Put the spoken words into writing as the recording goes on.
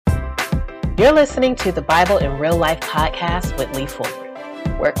You're listening to the Bible in Real Life podcast with Lee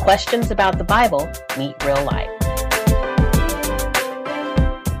Fuller, where questions about the Bible meet real life.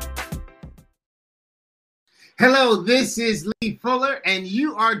 Hello, this is Lee Fuller, and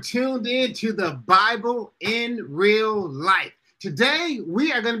you are tuned in to the Bible in Real Life. Today,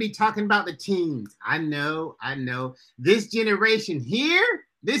 we are going to be talking about the teens. I know. This generation here,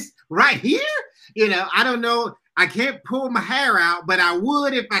 this right here, I don't know. I can't pull my hair out, but I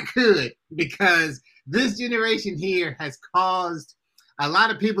would if I could, because this generation here has caused a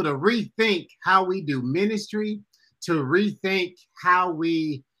lot of people to rethink how we do ministry, to rethink how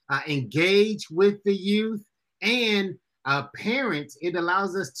we engage with the youth, and parents. It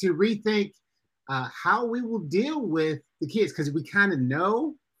allows us to rethink how we will deal with the kids, because we kind of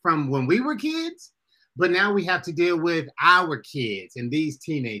know from when we were kids, but now we have to deal with our kids and these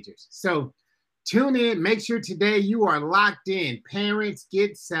teenagers. So tune in. Make sure today you are locked in. Parents,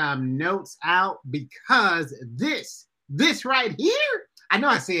 get some notes out, because this right here, I know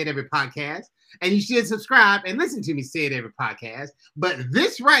I say it every podcast, and you should subscribe and listen to me say it every podcast, but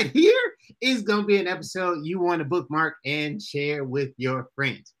this right here is going to be an episode you want to bookmark and share with your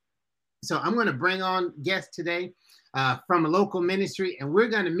friends. So I'm going to bring on guests today from a local ministry, and we're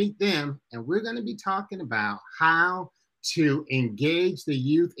going to meet them, and we're going to be talking about how to engage the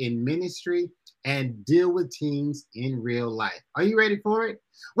youth in ministry and deal with teens in real life. Are you ready for it?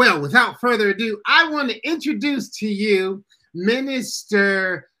 Well, without further ado, I want to introduce to you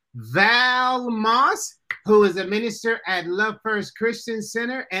Minister Val Moss, who is a minister at Love First Christian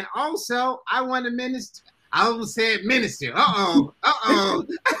Center, and also I want to minister. I almost said minister. I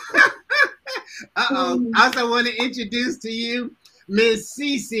also want to introduce to you Miss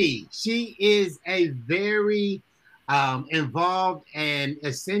Cece. She is a very involved and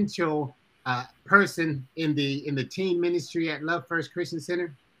essential person in the teen ministry at Love First Christian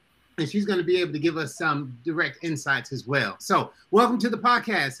Center, and she's going to be able to give us some direct insights as well. So welcome to the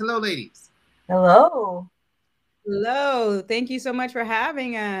podcast. Hello, ladies. Hello. Thank you so much for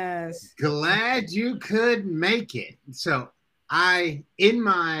having us. Glad you could make it. So on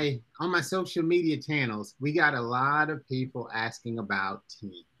my social media channels, we got a lot of people asking about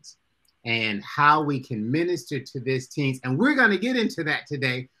teens and how we can minister to this teens, and we're going to get into that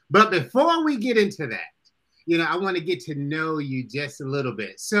today. But before we get into that, I want to get to know you just a little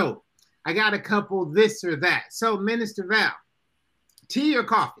bit. So I got a couple this or that. So Minister Val, tea or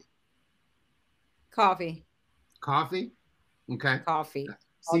coffee? Coffee. Coffee? Okay. Coffee.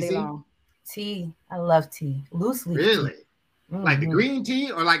 All day long. Tea. I love tea. Loose leaf. Really? Tea. Like the green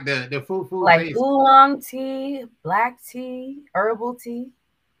tea or like the full like base? oolong tea, black tea, herbal tea.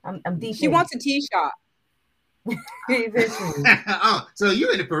 I'm deep. She wants a tea shop. Oh, so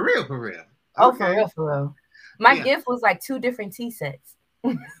you in it for real? Oh, Okay. for real. My gift was like 2 different tea sets.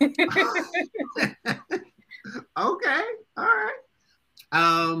 Okay. All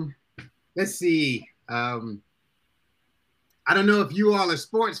right. Let's see. I don't know if you all are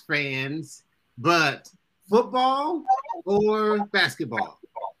sports fans, but football or basketball?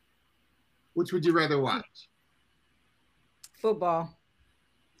 Which would you rather watch? Football.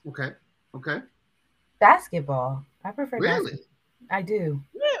 Okay. Basketball. I prefer Really? basketball. I do.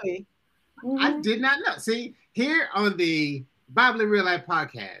 Really? I did not know. See, here on the Bible in Real Life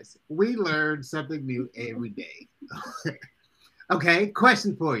podcast, we learn something new every day. Okay,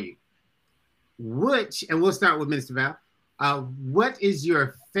 question for you. And we'll start with Minister Val. What is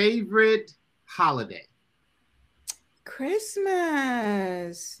your favorite holiday?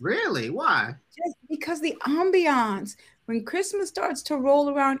 Christmas. Really? Why? Just because the ambiance. When Christmas starts to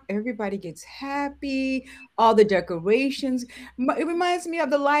roll around, everybody gets happy. All the decorations. It reminds me of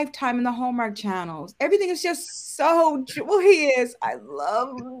the Lifetime and the Hallmark channels. Everything is just so joyous. I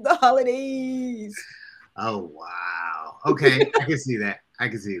love the holidays. Oh, wow. Okay, I can see that. I'm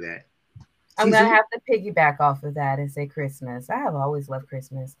going to have to piggyback off of that and say Christmas. I have always loved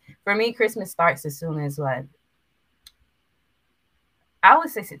Christmas. For me, Christmas starts as soon as what? I would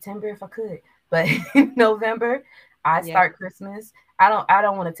say September if I could, but in November, I start Christmas. I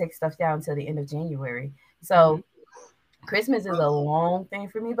don't want to take stuff down until the end of January. So Christmas is a long thing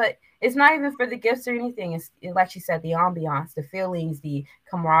for me, but it's not even for the gifts or anything. It's like she said, the ambiance, the feelings, the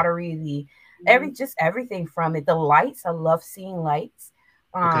camaraderie, everything from it. The lights, I love seeing lights.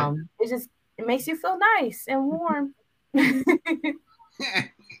 It makes you feel nice and warm.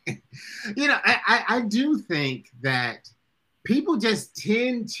 I do think that people just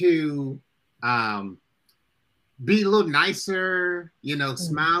tend to be a little nicer,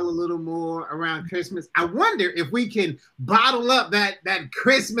 smile a little more around Christmas. I wonder if we can bottle up that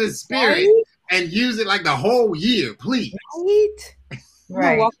Christmas spirit and use it like the whole year, please. Right? I'm gonna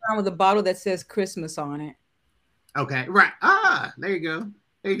Right. walk around with a bottle that says Christmas on it. Okay, right. Ah, there you go.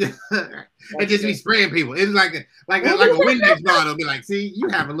 There you go. It just be true. spraying people. It's like a Windex bottle. Be like, see, you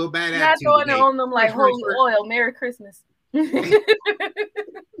have a little bad Not attitude throwing it today. on them like Squirt, holy squirt, oil. Merry Christmas.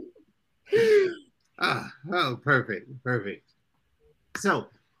 Oh, perfect, perfect. So,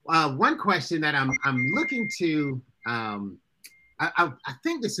 one question that I'm looking to, I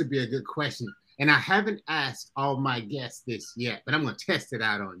think this would be a good question, and I haven't asked all my guests this yet, but I'm going to test it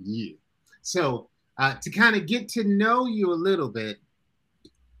out on you. So, to kind of get to know you a little bit,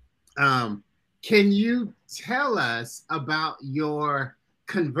 can you tell us about your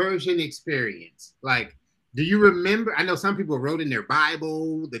conversion experience? Like, do you remember? I know some people wrote in their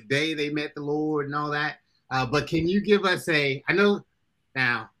Bible the day they met the Lord and all that. But can you give us I know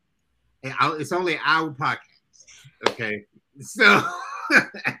now it's only our podcast, okay? So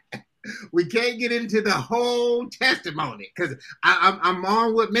we can't get into the whole testimony because I'm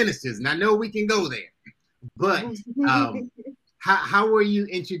on with ministers and I know we can go there. But how were you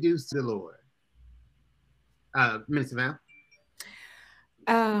introduced to the Lord? Minister Val?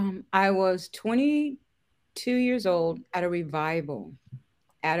 I was 22 years old at a revival.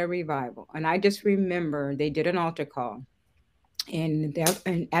 And I just remember they did an altar call. And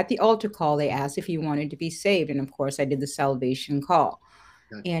at the altar call, they asked if you wanted to be saved. And of course, I did the salvation call.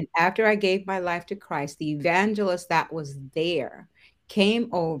 Okay. And after I gave my life to Christ, the evangelist that was there came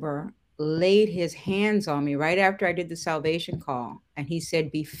over, laid his hands on me right after I did the salvation call. And he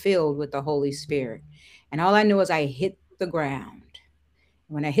said, be filled with the Holy Spirit. And all I know is I hit the ground.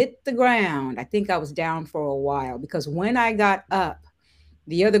 When I hit the ground, I think I was down for a while because when I got up,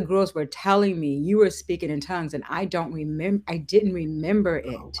 the other girls were telling me you were speaking in tongues and I didn't remember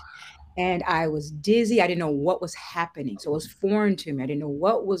it. And I was dizzy. I didn't know what was happening. So it was foreign to me. I didn't know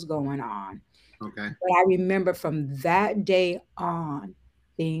what was going on. Okay. But I remember from that day on,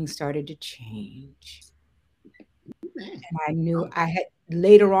 things started to change. And I knew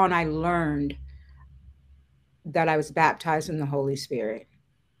later on, I learned that I was baptized in the Holy Spirit.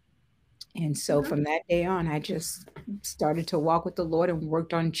 And so from that day on, I just started to walk with the Lord and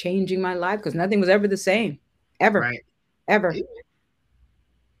worked on changing my life because nothing was ever the same. Ever. Right. Ever.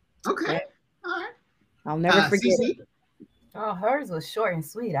 Okay. Yeah. All right. I'll never forget it. Oh, hers was short and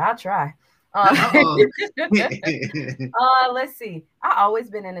sweet. I'll try. Let's see. I always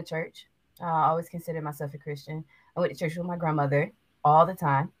been in the church. I always considered myself a Christian. I went to church with my grandmother all the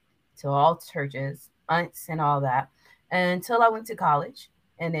time, to all churches, aunts, and all that, until I went to college.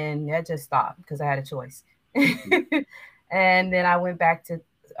 And then that just stopped because I had a choice. And then I went back to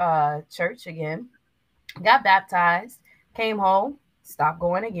church again, got baptized, came home, stopped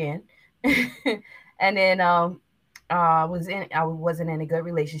going again. And then I wasn't in a good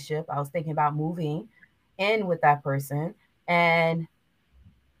relationship. I was thinking about moving in with that person. And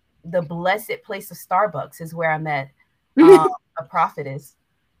the blessed place of Starbucks is where I met a prophetess.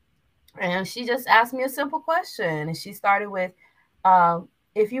 And she just asked me a simple question. And she started with,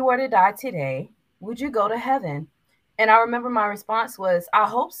 if you were to die today, would you go to heaven? And I remember my response was, I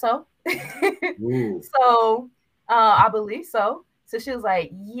hope so. So I believe so. So she was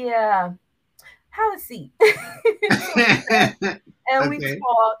like, yeah, have a seat. And we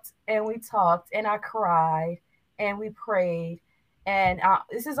talked and I cried and we prayed. And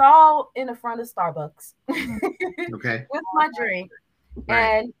this is all in the front of Starbucks. Okay. With my drink.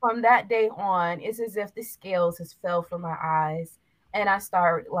 Right. And from that day on, it's as if the scales has fell from my eyes. And I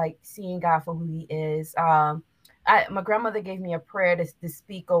start like seeing God for who he is. My grandmother gave me a prayer to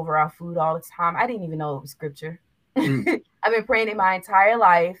speak over our food all the time. I didn't even know it was scripture. I've been praying it my entire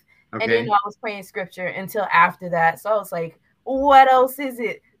life. Okay. And then I was praying scripture until after that. So I was like, what else is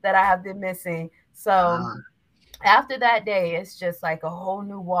it that I have been missing? So after that day, it's just like a whole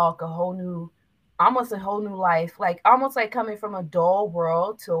new walk, almost a whole new life, like almost like coming from a dull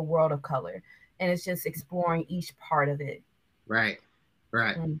world to a world of color. And it's just exploring each part of it. Right.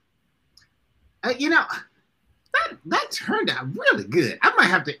 That turned out really good. I might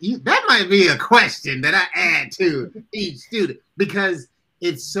have to that might be a question that I add to each student because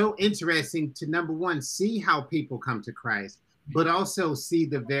it's so interesting to, number one, see how people come to Christ, but also see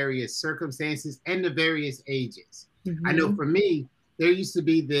the various circumstances and the various ages. Mm-hmm. I know for me, there used to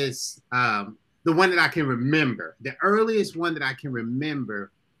be this, the one that I can remember, the earliest one that I can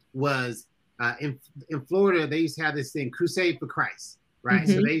remember was in Florida. They used to have this thing, Crusade for Christ, right?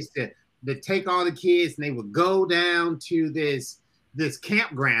 Mm-hmm. So they used to take all the kids and they would go down to this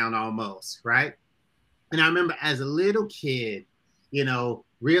campground almost, right? And I remember as a little kid,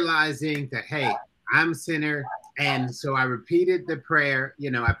 realizing that, hey, I'm a sinner. And so I repeated the prayer,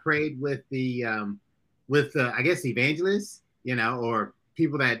 I prayed with the, I guess, the evangelist, or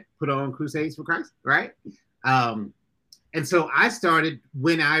people that put on crusades for Christ, right? And so I started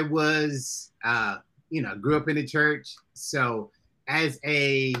when I was, grew up in the church. So as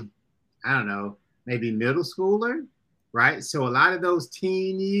I don't know, maybe middle schooler, right? So a lot of those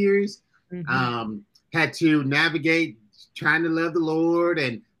teen years had to navigate trying to love the Lord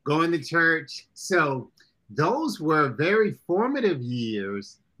and going to church. So those were very formative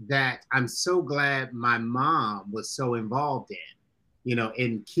years that I'm so glad my mom was so involved in,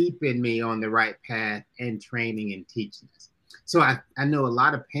 in keeping me on the right path and training and teaching us. So I know a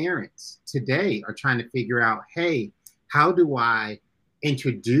lot of parents today are trying to figure out, hey, how do I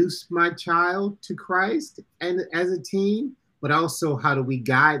introduce my child to Christ and as a teen, but also how do we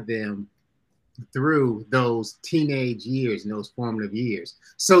guide them through those teenage years and those formative years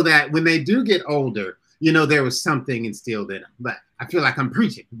so that when they do get older, there was something instilled in them. But I feel like I'm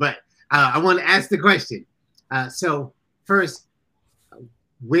preaching, but I want to ask the question. So first,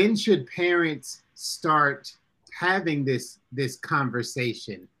 when should parents start having this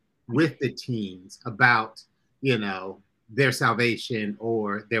conversation with the teens about, their salvation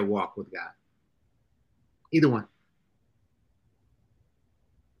or their walk with God? Either one.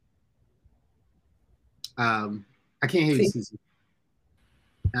 I can't hear you, Cece.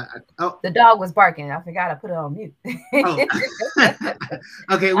 The dog was barking. I forgot I put it on mute. Oh.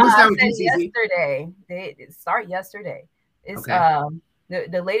 Okay, we'll start with you, Cece. Yesterday. It started yesterday. It's okay.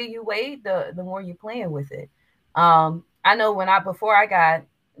 The later you wait, the more you're playing with it. I know before I got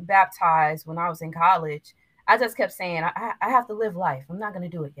baptized when I was in college, I just kept saying, I have to live life. I'm not going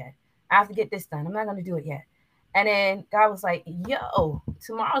to do it yet. I have to get this done. I'm not going to do it yet. And then God was like, yo,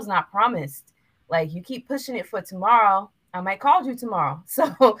 tomorrow's not promised. Like, you keep pushing it for tomorrow, I might call you tomorrow.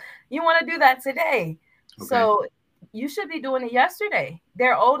 So you want to do that today. Okay. So you should be doing it yesterday.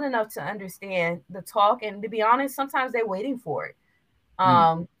 They're old enough to understand the talk. And to be honest, sometimes they're waiting for it.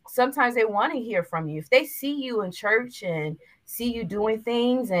 Sometimes they want to hear from you. If they see you in church and see you doing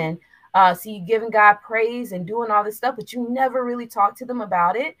things and see you giving God praise and doing all this stuff, but you never really talk to them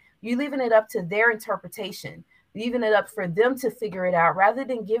about it, you're leaving it up to their interpretation, leaving it up for them to figure it out rather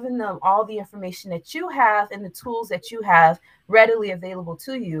than giving them all the information that you have and the tools that you have readily available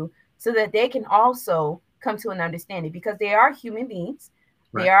to you so that they can also come to an understanding, because they are human beings.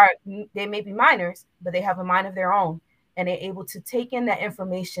 Right. They may be minors, but they have a mind of their own. And they're able to take in that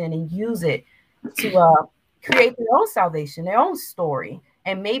information and use it to create their own salvation, their own story.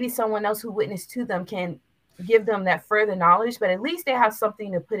 And maybe someone else who witnessed to them can give them that further knowledge, but at least they have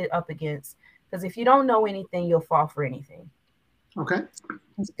something to put it up against. Because if you don't know anything, you'll fall for anything. Okay.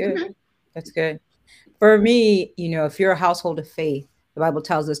 That's good. Okay. That's good. For me, if you're a household of faith, the Bible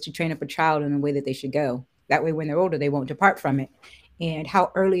tells us to train up a child in the way that they should go. That way, when they're older, they won't depart from it. And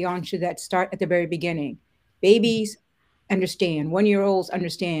how early on should that start? At the very beginning. Babies understand. 1-year-olds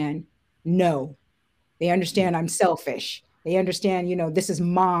understand. No, they understand I'm selfish. They understand, this is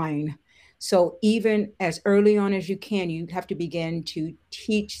mine. So even as early on as you can, you have to begin to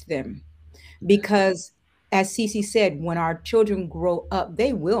teach them, because as Cece said, when our children grow up,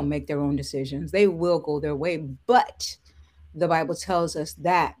 they will make their own decisions. They will go their way, but the Bible tells us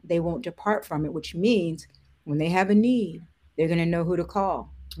that they won't depart from it, which means when they have a need, they're going to know who to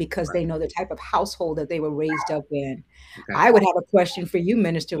call, because they know the type of household that they were raised up in. Okay. I would have a question for you,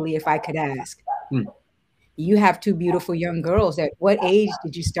 Minister Lee, if I could ask. You have 2 beautiful young girls. At what age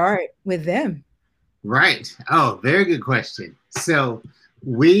did you start with them? Right. Oh, very good question. So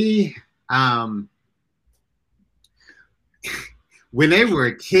we, when they were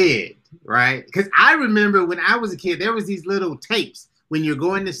a kid, right? Because I remember when I was a kid, there was these little tapes when you're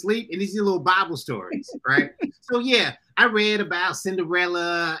going to sleep, and these little Bible stories, right? So yeah, I read about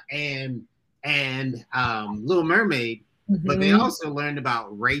Cinderella and Little Mermaid, but they also learned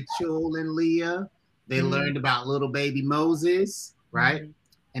about Rachel and Leah. They learned about little baby Moses, right?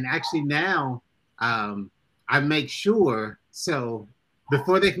 And actually now I make sure, so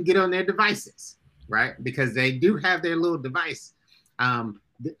before they can get on their devices, right? Because they do have their little device. I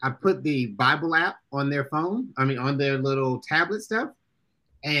put the Bible app on their phone, on their little tablet stuff.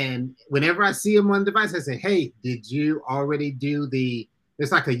 And whenever I see them on the device, I say, hey, did you already do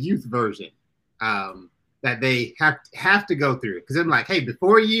there's like a youth version that they have to go through. Because I'm like, hey,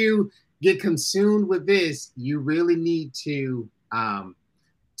 before you get consumed with this, you really need to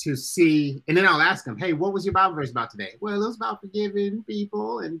see, and then I'll ask them, hey, what was your Bible verse about today? Well, it was about forgiving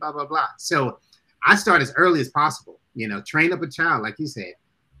people and blah, blah, blah. So I start as early as possible, train up a child, like you said,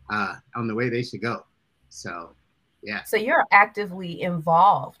 on the way they should go. So, yeah. So you're actively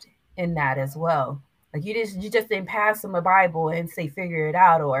involved in that as well. Like you just didn't pass them a Bible and say, figure it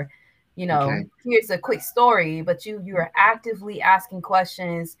out, or, here's a quick story, but you are actively asking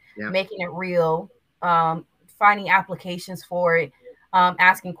questions, making it real, finding applications for it,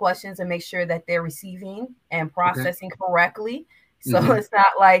 asking questions and make sure that they're receiving and processing correctly. So it's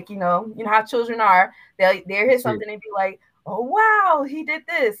not like, you know how children are. They'll hear something and be like, oh, wow, he did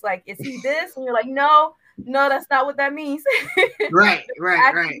this. Like, is he this? And you're like, no, that's not what that means. Right.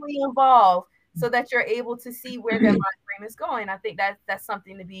 Actively involved so that you're able to see where their mind frame is going. I think that's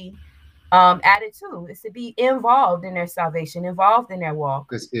something to be added to, is to be involved in their salvation, involved in their walk.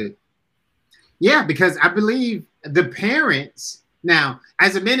 That's good. Yeah, because I believe the parents, now,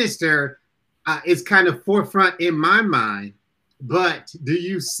 as a minister, it's kind of forefront in my mind. But do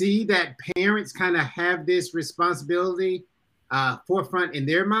you see that parents kind of have this responsibility forefront in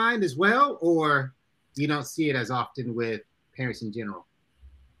their mind as well? Or you don't see it as often with parents in general?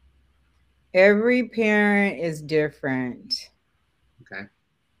 Every parent is different. Okay.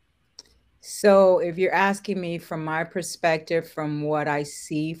 So if you're asking me from my perspective, from what I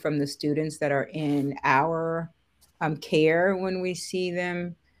see from the students that are in our care when we see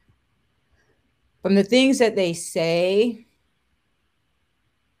them, from the things that they say,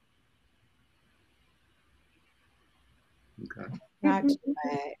 not too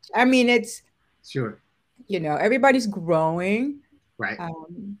much. I mean, it's sure, everybody's growing, right?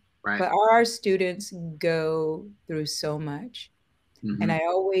 Right. But our students go through so much, and I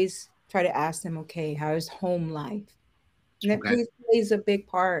always try to ask them, okay, how is home life? And that plays a big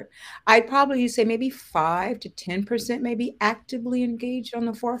part. I'd probably say maybe 5 to 10% maybe actively engaged on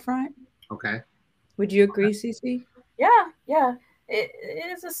the forefront. Okay. Would you agree, Cece? Yeah.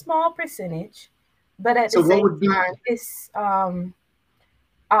 It is a small percentage. But at the same time, it's I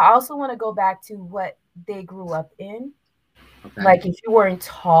also want to go back to what they grew up in. Okay. Like, if you weren't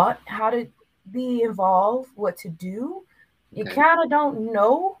taught how to be involved, what to do, you kind of don't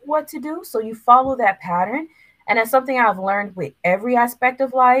know what to do. So you follow that pattern. And that's something I've learned with every aspect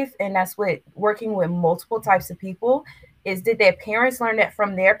of life. And that's with working with multiple types of people, is did their parents learn that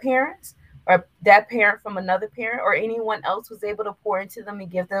from their parents, or that parent from another parent, or anyone else was able to pour into them and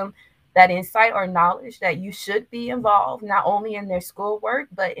give them that insight or knowledge that you should be involved, not only in their schoolwork,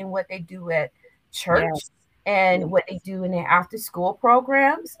 but in what they do at church and what they do in their after school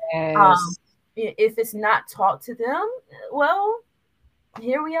programs. If it's not taught to them, well,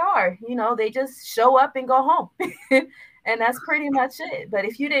 here we are, they just show up and go home. And that's pretty much it. But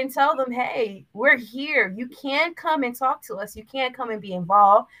if you didn't tell them, hey, we're here, you can come and talk to us, you can't come and be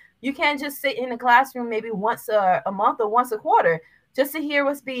involved, you can't just sit in the classroom maybe once a month or once a quarter just to hear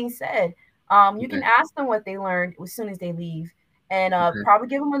what's being said. You can ask them what they learned as soon as they leave, and probably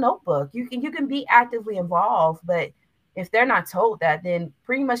give them a notebook. You can be actively involved, but if they're not told that, then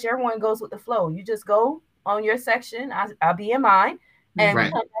pretty much everyone goes with the flow. You just go on your section, I'll be in mine, and we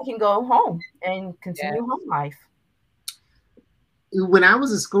come back and go home and continue home life. When I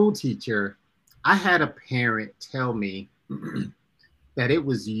was a school teacher, I had a parent tell me that it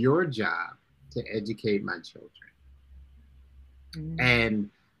was your job to educate my children. And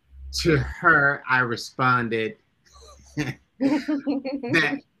to her, I responded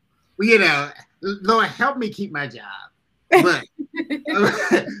that, Lord, help me keep my job. But,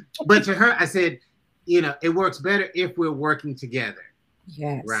 but to her, I said, it works better if we're working together.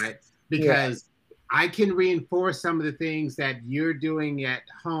 Yes. Right? Because I can reinforce some of the things that you're doing at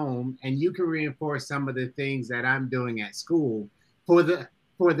home, and you can reinforce some of the things that I'm doing at school for the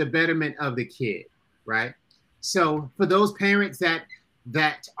betterment of the kid, right? So for those parents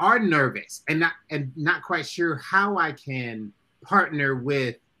that are nervous and not quite sure how I can partner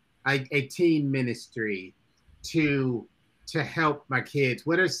with a teen ministry to help my kids,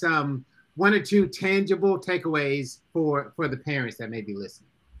 what are some 1 or 2 tangible takeaways for the parents that may be listening?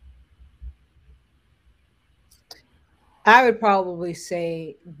 I would probably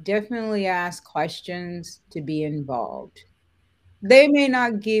say definitely ask questions to be involved. They may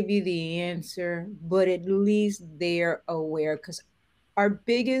not give you the answer, but at least they're aware, because our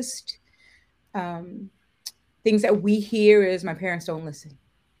biggest things that we hear is my parents don't listen.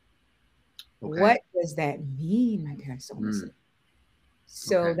 Okay. What does that mean, my parents don't listen?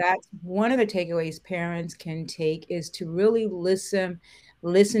 So that's one of the takeaways parents can take, is to really listen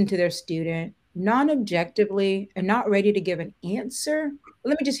to their student, non-objectively and not ready to give an answer.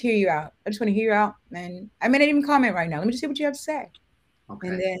 Let me just hear you out. I just want to hear you out. And I may not even comment right now. Let me just hear what you have to say. Okay.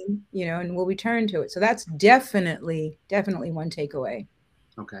 And then, and we'll return to it. So that's definitely one takeaway.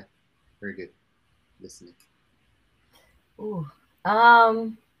 Okay. Very good. Listening. Ooh.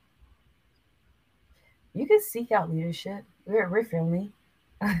 You can seek out leadership. We're friendly.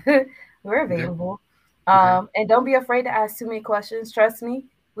 We're available. And don't be afraid to ask too many questions. Trust me.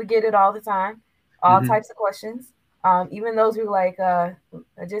 We get it all the time, all types of questions. Even those who like, I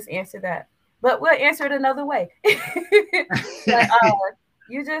just answered that, but we'll answer it another way. But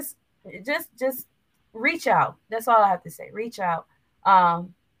you just reach out. That's all I have to say. Reach out,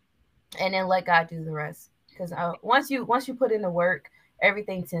 and then let God do the rest. Because once you put in the work,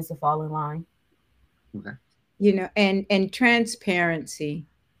 everything tends to fall in line. Okay. You know, and transparency.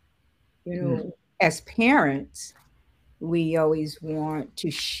 You know, as parents, we always want to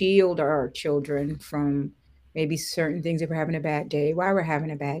shield our children from maybe certain things if we're having a bad day, why we're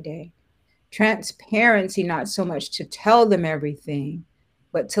having a bad day. Transparency, not so much to tell them everything,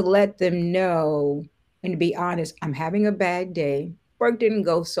 but to let them know and to be honest, I'm having a bad day. Work didn't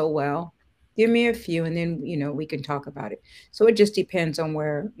go so well. Give me a few and then, you know, we can talk about it. So it just depends on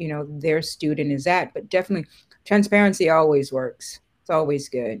where, you know, their student is at, but definitely transparency always works. It's always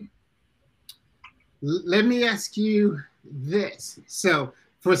good. Let me ask you this. So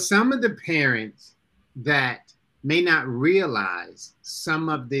for some of the parents that may not realize some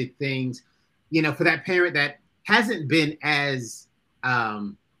of the things, you know, for that parent that hasn't been as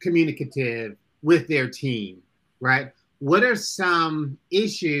communicative with their teen, right? What are some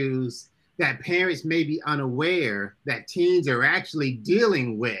issues that parents may be unaware that teens are actually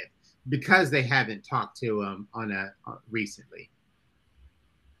dealing with because they haven't talked to them recently?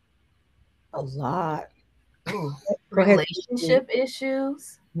 A lot. Ooh, relationship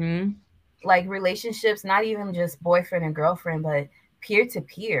issues. Mm-hmm. Like relationships, not even just boyfriend and girlfriend, but peer to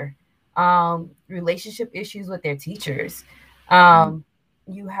peer. Relationship issues with their teachers.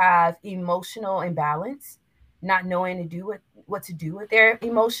 You have emotional imbalance, not knowing to do what to do with their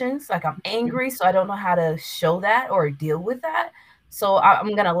emotions. Like I'm angry, so I don't know how to show that or deal with that. So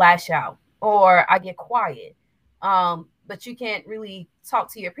I'm gonna lash out or I get quiet. But you can't really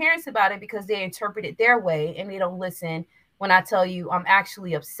talk to your parents about it because they interpret it their way and they don't listen when I tell you I'm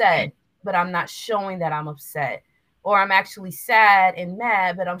actually upset, but I'm not showing that I'm upset. Or I'm actually sad and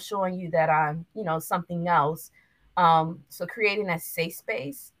mad, but I'm showing you that I'm, you know, something else. So creating that safe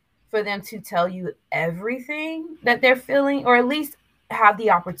space for them to tell you everything that they're feeling, or at least have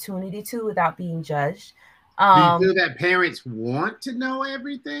the opportunity to without being judged. Do you feel that parents want to know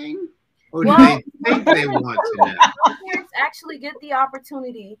everything? Or do they think they want to know? Parents actually get the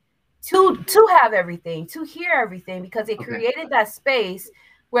opportunity to have everything, to hear everything, because they created that space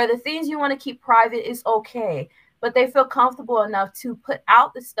where the things you want to keep private is okay, but they feel comfortable enough to put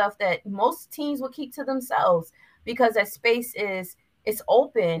out the stuff that most teens will keep to themselves, because that space it's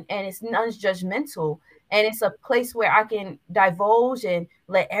open and it's non-judgmental, and it's a place where I can divulge and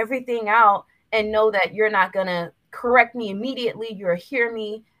let everything out and know that you're not gonna correct me immediately, you'll hear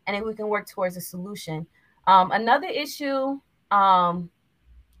me, and then we can work towards a solution. Another issue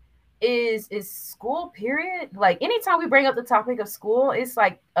is school period. Like anytime we bring up the topic of school, it's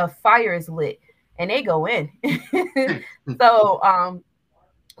like a fire is lit and they go in. So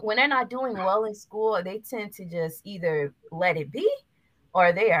when they're not doing well in school, they tend to just either let it be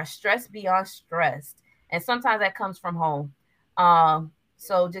or they are stressed beyond stressed. And sometimes that comes from home.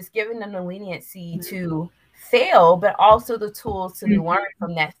 So just giving them the leniency to fail, but also the tools to learn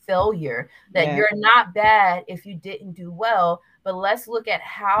from that failure, that you're not bad if you didn't do well, but let's look at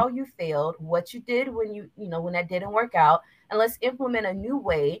how you failed, what you did when when that didn't work out, and let's implement a new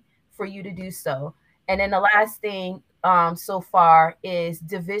way for you to do so. And then the last thing so far is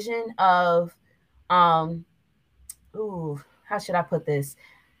division of how should I put this?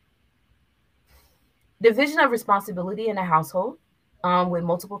 Division of responsibility in a household with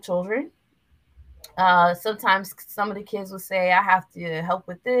multiple children. Sometimes some of the kids will say, I have to help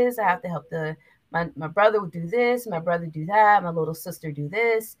with this. I have to help my brother would do this, my brother do that, my little sister do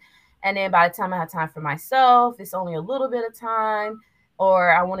this. And then by the time I have time for myself, it's only a little bit of time,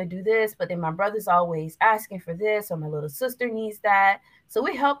 or I want to do this, but then my brother's always asking for this, or my little sister needs that. So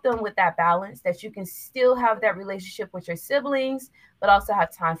we help them with that balance, that you can still have that relationship with your siblings, but also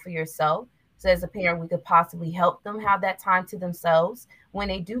have time for yourself. So as a parent, we could possibly help them have that time to themselves when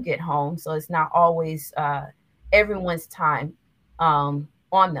they do get home. So it's not always everyone's time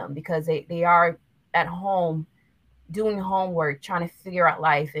on them, because they are at home doing homework, trying to figure out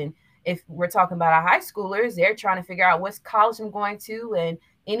life. And if we're talking about our high schoolers, they're trying to figure out what college I'm going to and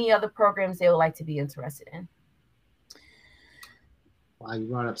any other programs they would like to be interested in. Wow, you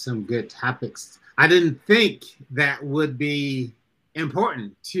brought up some good topics. I didn't think that would be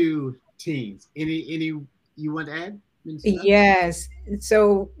important to teens. Any you want to add? Yes.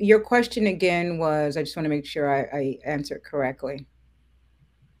 So your question again was, I just want to make sure I answer it correctly.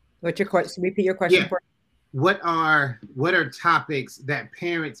 What's your question? Repeat your question. Yeah. What are topics that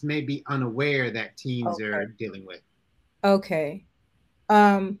parents may be unaware that teens are dealing with? Okay.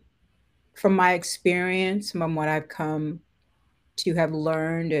 From my experience, from what I've come to have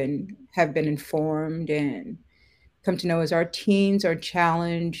learned and have been informed and come to know, is our teens are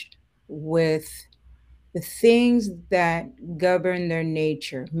challenged with the things that govern their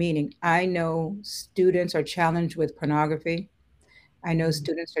nature. Meaning, I know students are challenged with pornography. I know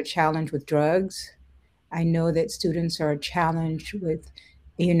students are challenged with drugs. I know that students are challenged with,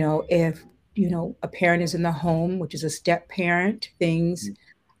 if, a parent is in the home, which is a step parent, things,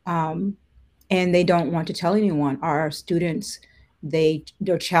 um, and they don't want to tell anyone. Our students,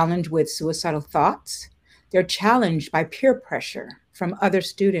 they're challenged with suicidal thoughts. They're challenged by peer pressure from other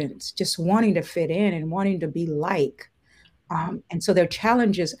students, just wanting to fit in and wanting to be like. And so their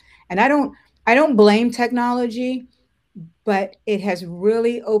challenges, and I don't blame technology, but it has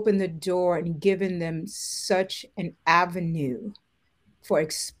really opened the door and given them such an avenue for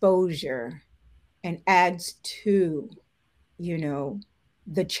exposure and adds to, you know,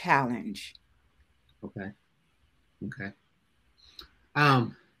 the challenge. Okay. Okay.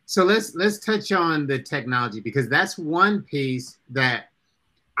 So let's touch on the technology, because that's one piece that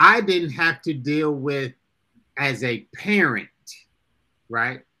I didn't have to deal with as a parent,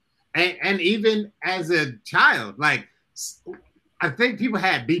 right? And even as a child, like, I think people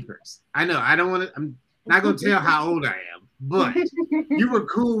had beepers. I know, I'm not going to tell how old I am, but you were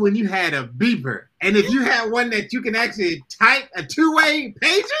cool when you had a beeper. And if you had one that you can actually type a two-way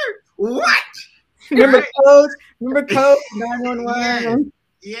pager, what? Remember Right? codes? Remember code 911?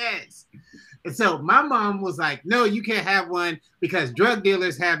 Yes. And so my mom was like, no, you can't have one because drug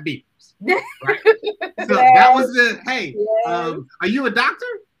dealers have beepers. Right? So that was hey, are you a doctor?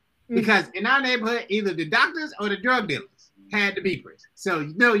 Because in our neighborhood, either the doctors or the drug dealers had the beepers.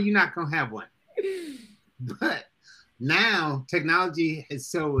 So no, you're not going to have one. But now technology is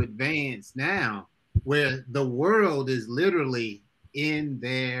so advanced now where the world is literally in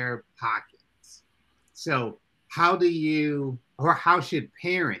their pockets. So how should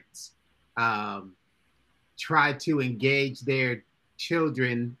parents try to engage their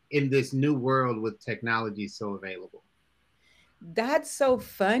children in this new world with technology so available? That's so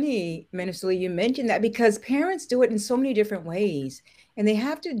funny, Minister Lee, you mentioned that, because parents do it in so many different ways, and they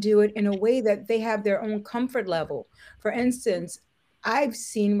have to do it in a way that they have their own comfort level. For instance, I've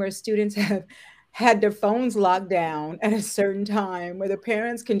seen where students have had their phones locked down at a certain time where the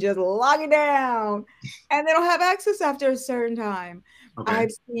parents can just lock it down and they don't have access after a certain time. Okay.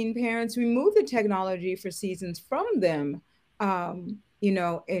 I've seen parents remove the technology for seasons from them,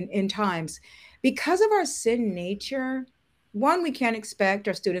 in times. Because of our sin nature, one, we can't expect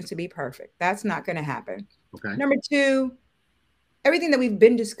our students to be perfect. That's not going to happen. Okay. Number two, everything that we've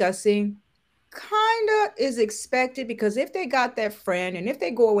been discussing kind of is expected, because if they got that friend and if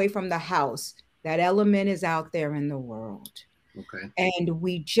they go away from the house, that element is out there in the world. Okay. And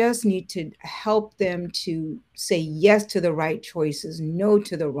we just need to help them to say yes to the right choices, no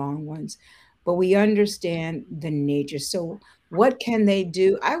to the wrong ones. But we understand the nature. So what can they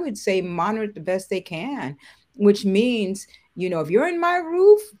do? I would say monitor it the best they can, which means, if you're in my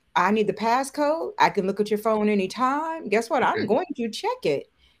roof, I need the passcode. I can look at your phone anytime. Guess what? Okay. I'm going to check it.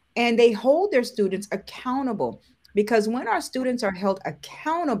 And they hold their students accountable, because when our students are held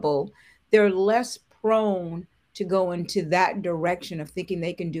accountable, they're less prone to go into that direction of thinking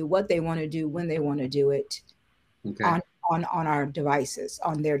they can do what they want to do when they want to do it. Okay. on our devices,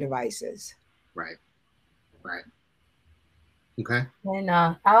 on their devices. Right. Okay. And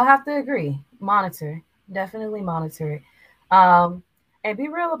I'll have to agree. Monitor, definitely monitor it, and be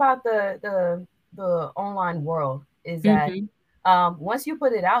real about the online world. Is that once you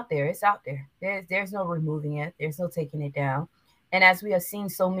put it out there, it's out there. There's no removing it. There's no taking it down. And as we have seen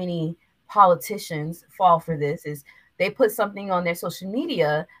so many politicians fall for this, is they put something on their social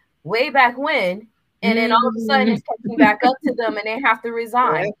media way back when, and then all of a sudden it's coming back up to them and they have to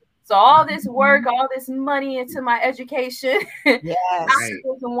resign. Yeah. So all this work, all this money into my education, yes,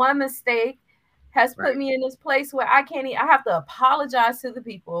 one mistake has put me in this place where I have to apologize to the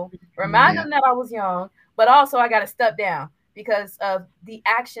people, remind them that I was young, but also I got to step down because of the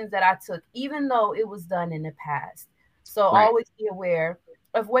actions that I took, even though it was done in the past. So always be aware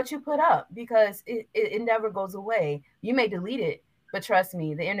of what you put up, because it never goes away. You may delete it, but trust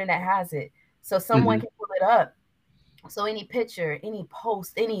me, the internet has it. So someone can pull it up. So any picture, any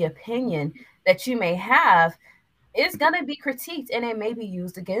post, any opinion that you may have is going to be critiqued, and it may be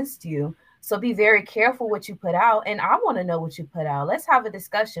used against you. So be very careful what you put out. And I want to know what you put out. Let's have a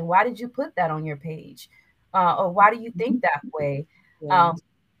discussion. Why did you put that on your page? Or why do you think that way?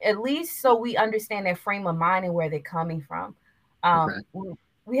 At least so we understand their frame of mind and where they're coming from.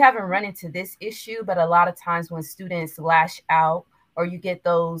 We haven't run into this issue, but a lot of times when students lash out or you get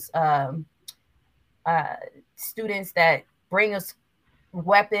those students that bring a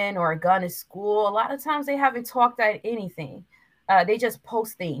weapon or a gun to school. A lot of times they haven't talked at anything. They just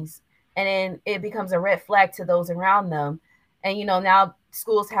post things, and then it becomes a red flag to those around them. And now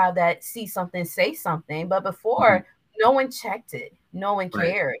schools have that see something, say something, but before no one checked it, no one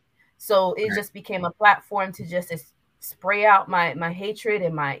cared. So it just became a platform to just spray out my hatred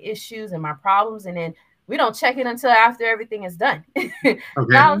and my issues and my problems, and then we don't check it until after everything is done.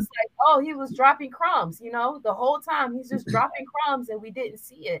 Now it's like, oh, he was dropping crumbs, the whole time he's just dropping crumbs and we didn't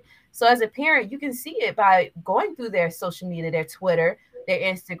see it. So as a parent, you can see it by going through their social media, their Twitter, their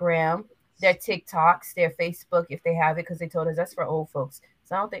Instagram, their TikToks, their Facebook, if they have it, because they told us that's for old folks.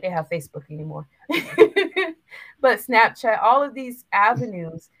 So I don't think they have Facebook anymore. But Snapchat, all of these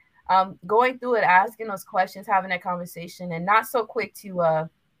avenues, going through it, asking those questions, having that conversation, and not so quick to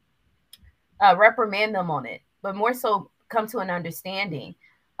reprimand them on it, but more so come to an understanding.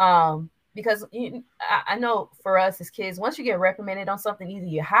 Because I know for us as kids, once you get reprimanded on something, either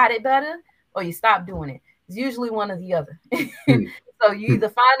you hide it better or you stop doing it. It's usually one or the other. So you either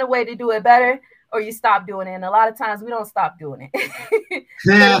find a way to do it better or you stop doing it. And a lot of times we don't stop doing it.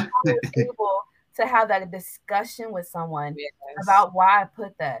 So I was able to have that discussion with someone about why I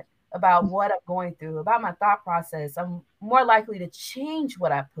put that, about what I'm going through, about my thought process. I'm more likely to change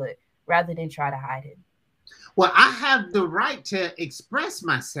what I put rather than try to hide it. Well, I have the right to express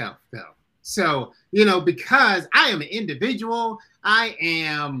myself, though. So, because I am an individual, I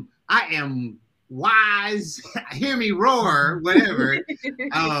am wise, hear me roar, whatever.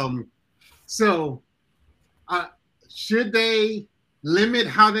 So should they limit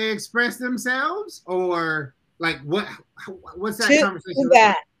how they express themselves, or like what's that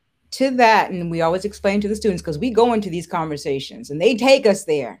conversation? To that, and we always explain to the students, because we go into these conversations and they take us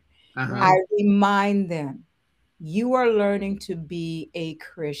there. I remind them, you are learning to be a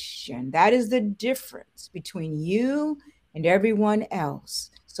Christian. That is the difference between you and everyone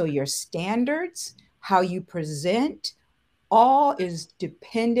else. So your standards, how you present, all is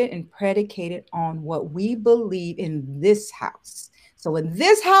dependent and predicated on what we believe in this house. So in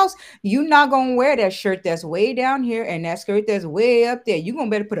this house, you're not going to wear that shirt that's way down here and that skirt that's way up there. You're going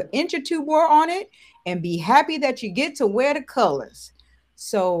to better put an inch or two more on it and be happy that you get to wear the colors.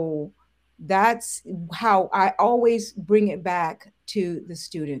 So that's how I always bring it back to the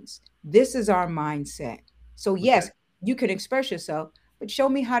students. This is our mindset. So yes, you can express yourself, but show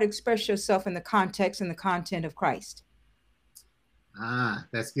me how to express yourself in the context and the content of Christ.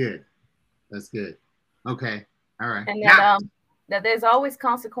 That's good. That's good. Okay. All right. And that there's always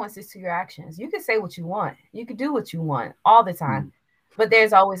consequences to your actions. You can say what you want. You can do what you want all the time, but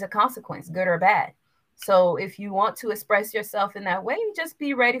there's always a consequence, good or bad. So if you want to express yourself in that way, just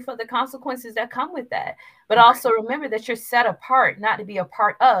be ready for the consequences that come with that. But also remember that you're set apart, not to be a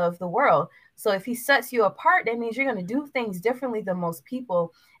part of the world. So if he sets you apart, that means you're going to do things differently than most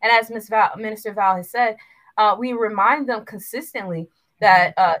people. And as Minister Val has said, we remind them consistently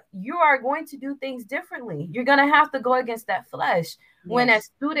that you are going to do things differently. You're going to have to go against that flesh. When a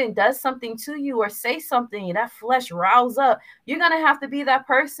student does something to you or say something, that flesh riles up, you're going to have to be that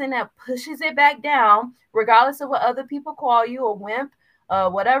person that pushes it back down, regardless of what other people call you, a wimp,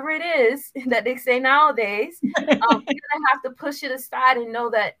 whatever it is that they say nowadays. You're going to have to push it aside and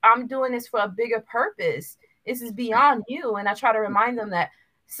know that I'm doing this for a bigger purpose. This is beyond you. And I try to remind them that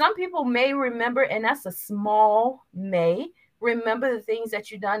some people may remember, and that's a small may, remember the things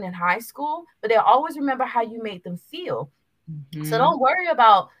that you've done in high school, but they'll always remember how you made them feel. So don't worry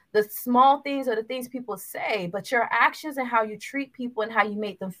about the small things or the things people say, but your actions and how you treat people and how you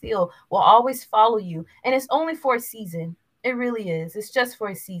make them feel will always follow you. And it's only for a season. It really is. It's just for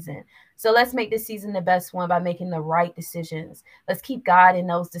a season. So let's make this season the best one by making the right decisions. Let's keep God in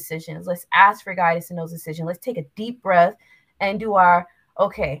those decisions. Let's ask for guidance in those decisions. Let's take a deep breath and do our,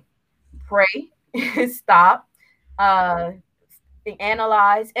 pray, stop,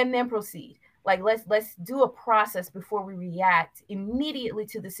 analyze, and then proceed. Like let's do a process before we react immediately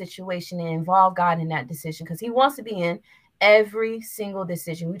to the situation and involve God in that decision, because he wants to be in every single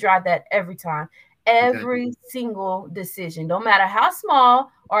decision. We drive that every time, every single decision, no matter how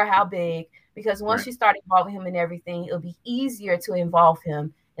small or how big, because once you start involving him in everything, it'll be easier to involve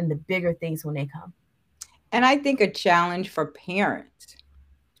him in the bigger things when they come. And I think a challenge for parents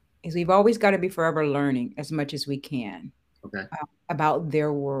is we've always got to be forever learning as much as we can about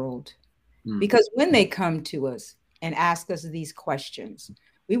their world. Because when they come to us and ask us these questions,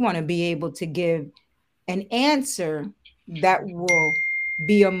 we want to be able to give an answer that will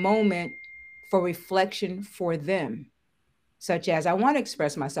be a moment for reflection for them, such as, I want to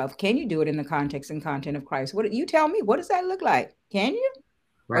express myself. Can you do it in the context and content of Christ? What you tell me? What does that look like? Can you?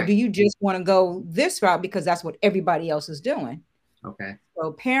 Right. Or do you just want to go this route because that's what everybody else is doing? Okay.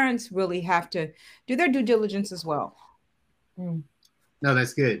 So parents really have to do their due diligence as well. No,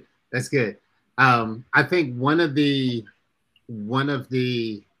 that's good. That's good. I think one of the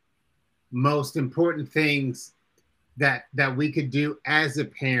most important things that we could do as a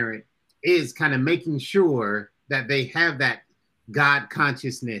parent is kind of making sure that they have that God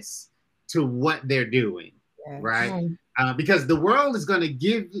consciousness to what they're doing, Yes. right? Because the world is going to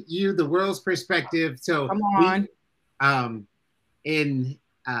give you the world's perspective. So come on. I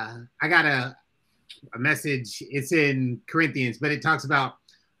got a message. It's in Corinthians, but it talks about,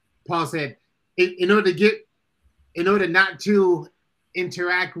 Paul said, in order not to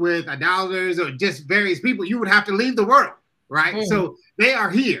interact with idolaters or just various people, you would have to leave the world, right? So they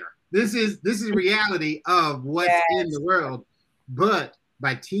are here. This is reality of what's in the world. But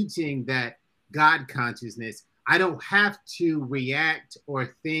by teaching that God consciousness, I don't have to react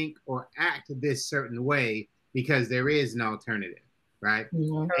or think or act this certain way because there is an alternative, right?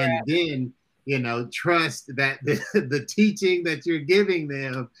 And then, trust that the teaching that you're giving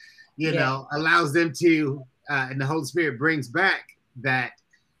them, allows them to, and the Holy Spirit brings back that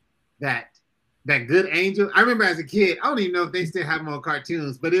good angel. I remember as a kid, I don't even know if they still have them on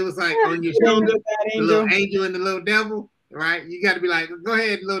cartoons, but it was like on your shoulder, the little angel and the little devil, right? You got to be like, go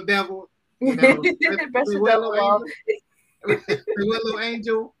ahead, little devil. Little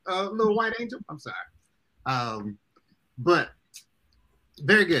angel, little white angel. I'm sorry. But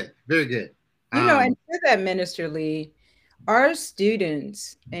very good, very good. And to that, Minister Lee, our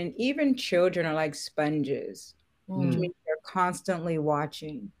students and even children are like sponges, which means they're constantly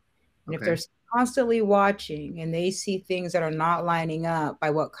watching. And if they're constantly watching and they see things that are not lining up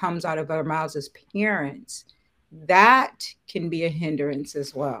by what comes out of our mouths as parents, that can be a hindrance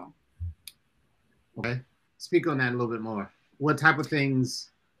as well. Okay. Speak on that a little bit more. What type of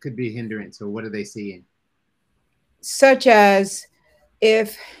things could be a hindrance, or what are they seeing? Such as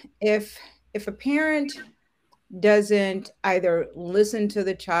if a parent doesn't either listen to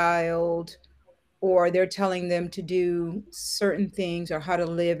the child, or they're telling them to do certain things or how to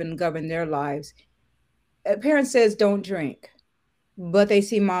live and govern their lives. A parent says, don't drink, but they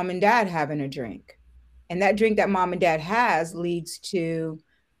see mom and dad having a drink. And that drink that mom and dad has leads to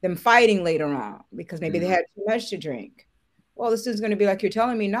them fighting later on because maybe they had too much to drink. Well, this is going to be like, you're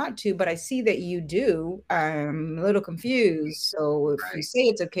telling me not to, but I see that you do. I'm a little confused. So if you say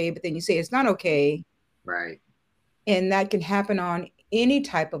it's okay, but then you say it's not okay. Right. And that can happen on any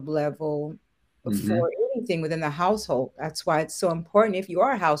type of level for anything within the household. That's why it's so important, if you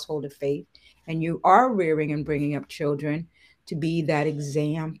are a household of faith and you are rearing and bringing up children, to be that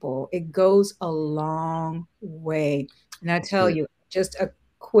example. It goes a long way. And I tell you, just a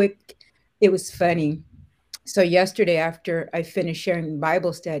quick, it was funny. So yesterday, after I finished sharing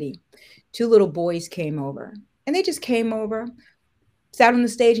Bible study, 2 little boys came over, and they just came over, sat on the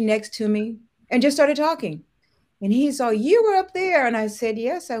stage next to me, and just started talking. And he saw, you were up there. And I said,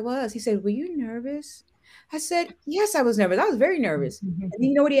 yes, I was. He said, were you nervous? I said, yes, I was nervous. I was very nervous. And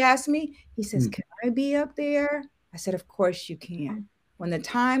you know what he asked me? He says, can I be up there? I said, of course you can. When the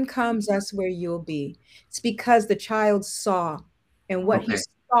time comes, that's where you'll be. It's because the child saw, and what he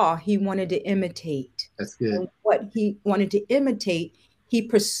saw, he wanted to imitate. That's good. And what he wanted to imitate, he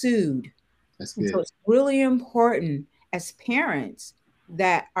pursued. That's good. And so it's really important as parents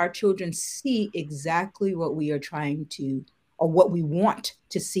that our children see exactly what we are trying to, or what we want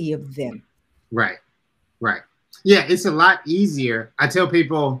to see of them. Right. Right. Yeah, it's a lot easier. I tell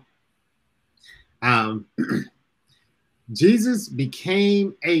people, Jesus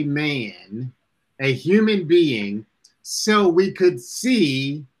became a man, a human being, so we could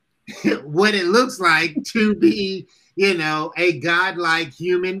see what it looks like to be, a godlike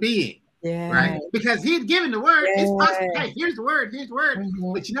human being. Yeah. Right? Because he had given the word. Yeah. It's possible. Hey, here's the word. Here's the word.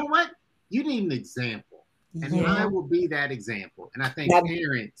 But you know what? You need an example. And I will be that example. And I think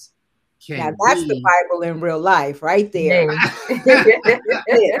parents can. Now that's the Bible in real life right there.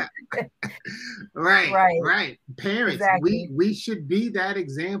 Right. Parents, we should be that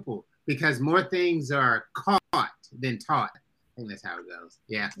example, because more things are caught than taught. I think that's how it goes.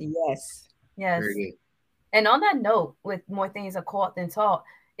 Yeah. Yes. Very good. And on that note, with more things are caught than taught,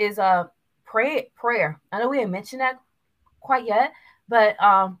 is prayer. I know we didn't mention that quite yet, but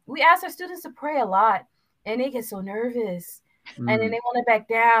we ask our students to pray a lot, and they get so nervous, and then they want to back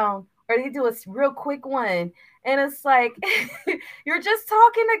down, or they do a real quick one, and it's like you're just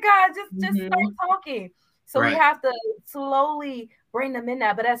talking to God, just start talking. So we have to slowly bring them in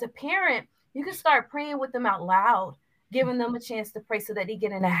that. But as a parent, you can start praying with them out loud, giving them a chance to pray so that they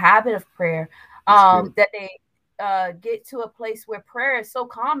get in a habit of prayer, that they get to a place where prayer is so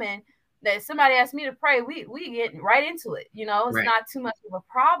common that if somebody asks me to pray, we get right into it. You know, it's not too much of a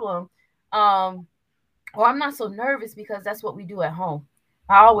problem. Or I'm not so nervous because that's what we do at home.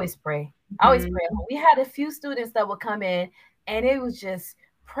 I always pray. I always pray. We had a few students that would come in and it was just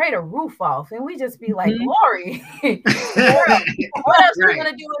pray the roof off. And we just be like, glory. What else are we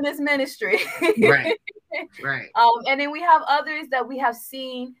going to do in this ministry? Right. And then we have others that we have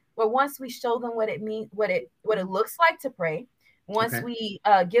seen where once we show them what it means, what it looks like to pray, once we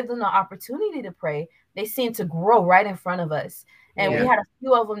give them the opportunity to pray, they seem to grow right in front of us. And we had a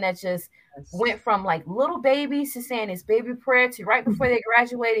few of them that just went from like little babies to saying his baby prayer to right before they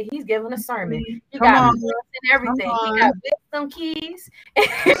graduated, he's giving a sermon. He got and everything. He got wisdom keys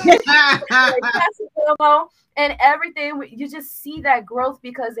and everything. You just see that growth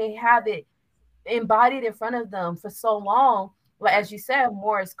because they have it embodied in front of them for so long. Like as you said,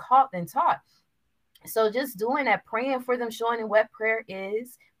 more is caught than taught. So just doing that, praying for them, showing them what prayer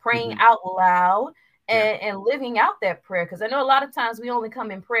is, praying out loud, and living out that prayer. Because I know a lot of times we only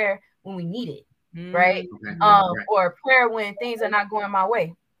come in prayer when we need it, right? Or prayer when things are not going my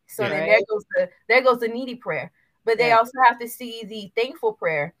way. So then there goes the needy prayer. But they also have to see the thankful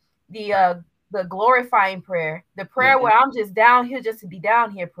prayer, the glorifying prayer, the prayer where I'm just down here just to be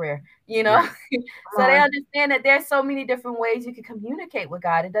down here prayer, you know? So they understand that there's so many different ways you can communicate with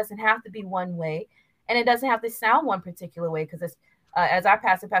God. It doesn't have to be one way, and it doesn't have to sound one particular way, because it's as our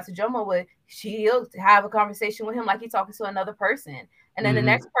Pastor Jomo would, she'll have a conversation with him like he's talking to another person. And then the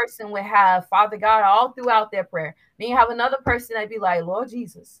next person would have Father God all throughout their prayer. Then you have another person that'd be like, Lord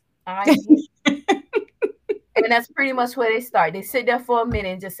Jesus, I'm here. And that's pretty much where they start. They sit there for a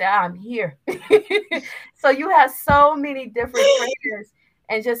minute and just say, I'm here. So you have so many different prayers,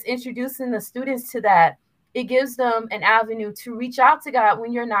 and just introducing the students to that, it gives them an avenue to reach out to God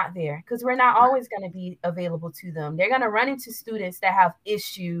when you're not there, because we're not always going to be available to them. They're going to run into students that have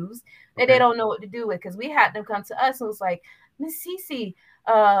issues that they don't know what to do with, because we had them come to us and was like, Miss Cece,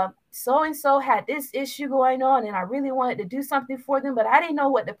 so-and-so had this issue going on, and I really wanted to do something for them, but I didn't know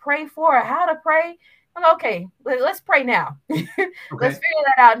what to pray for or how to pray. I'm like, okay, let's pray now. Let's figure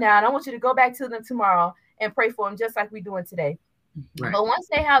that out now. And I want you to go back to them tomorrow and pray for them just like we're doing today. But once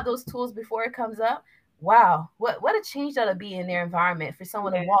they have those tools before it comes up, wow, what a change that'll be in their environment for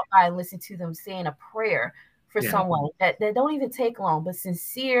someone to walk by and listen to them saying a prayer for someone that don't even take long, but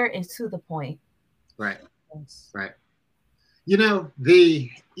sincere and to the point. Right. You know,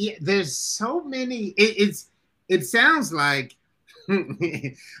 there's so many. It sounds like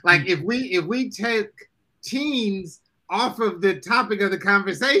like if we take teens off of the topic of the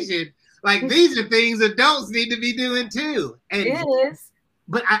conversation, like these are things adults need to be doing too. And it is.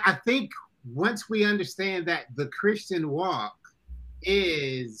 But I think once we understand that the Christian walk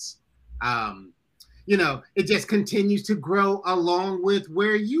is, you know, it just continues to grow along with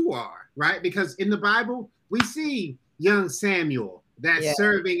where you are, right? Because in the Bible, we see young Samuel that's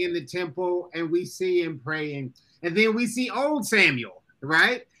serving in the temple, and we see him praying. And then we see old Samuel,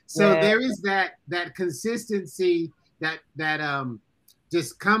 right? So there is that consistency that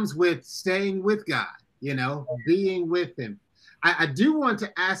just comes with staying with God, you know, being with him. I do want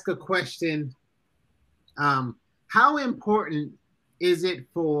to ask a question. How important is it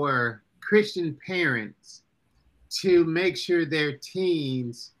for Christian parents to make sure their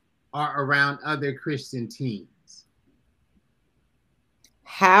teens are around other Christian teens?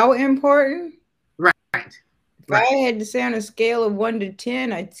 How important? Right. If I had to say on a scale of 1 to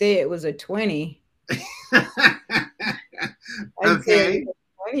 10, I'd say it was a 20. Okay.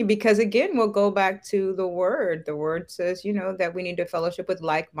 20, because again, we'll go back to the word. The word says, you know, that we need to fellowship with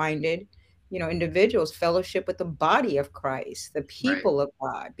like-minded, you know, individuals, fellowship with the body of Christ, the people of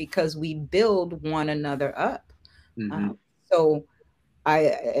God, because we build one another up. So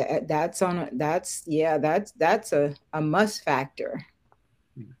that's a must factor.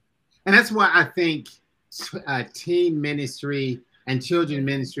 And that's why I think teen ministry and children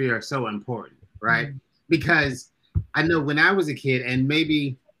ministry are so important, right? Because I know when I was a kid, and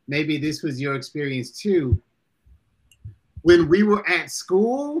maybe this was your experience too, when we were at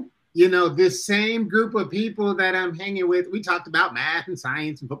school, you know, this same group of people that I'm hanging with, we talked about math and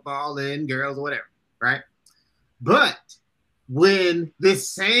science and football and girls or whatever, right? But when this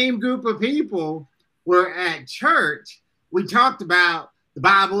same group of people were at church, we talked about the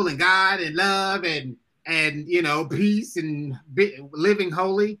Bible and God and love and you know, peace and living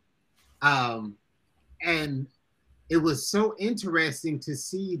holy. And it was so interesting to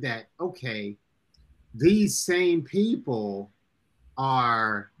see that, okay, these same people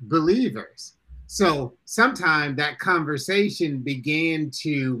are believers. So sometimes that conversation began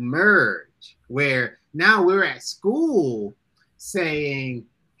to merge where now we're at school saying,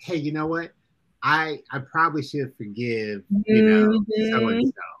 hey, you know what? I probably should forgive, so and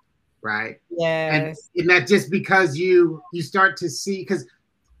so, right? Yes. And not just because you start to see, because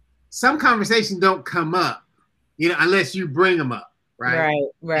some conversations don't come up, unless you bring them up, right?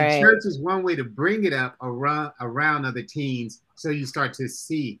 Right. And church is one way to bring it up around other teens, so you start to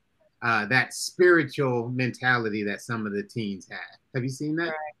see that spiritual mentality that some of the teens have. Have you seen that?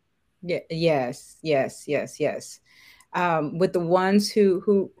 Right. Yeah. Yes. With the ones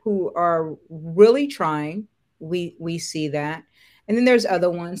who are really trying, we see that, and then there's other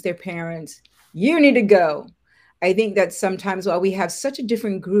ones. Their parents, you need to go. I think that sometimes while we have such a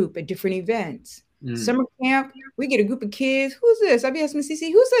different group at different events, summer camp, we get a group of kids. Who's this? I'll be asking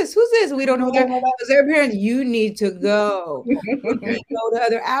CC, who's this? Who's this? We don't know that because their parents. You need to go. When we go to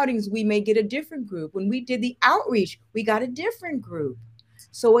other outings, we may get a different group. When we did the outreach, we got a different group.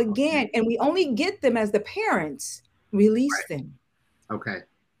 So again, and we only get them as the parents release them. Okay.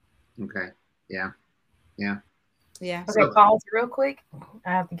 Yeah. Okay, pause real quick.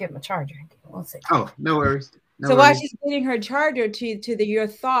 I have to get my charger. 1 second. Oh, no worries. So while she's getting her charger to your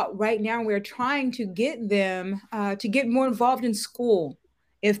thought right now, we're trying to get them to get more involved in school.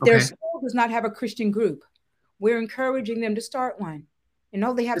 If their school does not have a Christian group, we're encouraging them to start one. And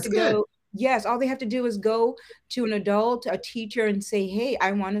all they have all they have to do is go to an adult, a teacher, and say, hey,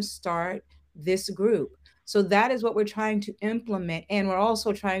 I want to start this group. So that is what we're trying to implement. And we're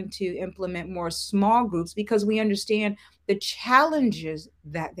also trying to implement more small groups because we understand the challenges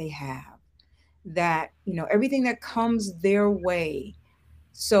that they have, that, everything that comes their way.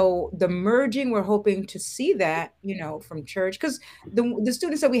 So the merging, we're hoping to see that, from church, because the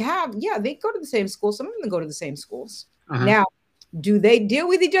students that we have, they go to the same school. Some of them go to the same schools. Now, do they deal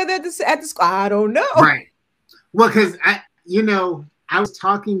with each other at the school? I don't know. Right. Well, because I was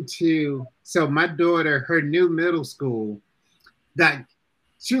talking to, so my daughter, her new middle school, that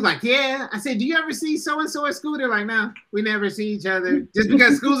she was like, yeah. I said, do you ever see so-and-so at school? They're like, no, we never see each other just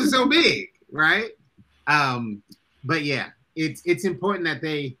because schools are so big, right? But yeah, it's important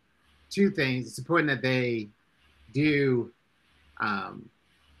that two things. It's important that they do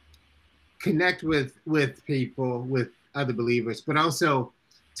connect with people, with other believers, but also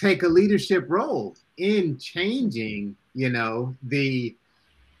take a leadership role in changing, the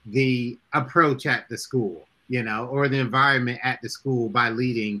approach at the school, or the environment at the school by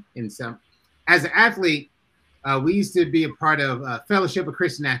leading in some. As an athlete, we used to be a part of Fellowship of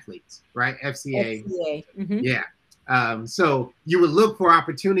Christian Athletes, right? FCA. Mm-hmm. Yeah. So you would look for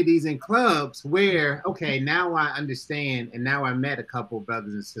opportunities in clubs where, okay, now I understand, and now I met a couple of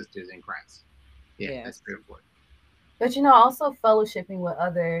brothers and sisters in Christ. Yeah, that's very important. But also fellowshipping with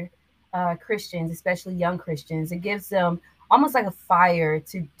other Christians, especially young Christians, it gives them almost like a fire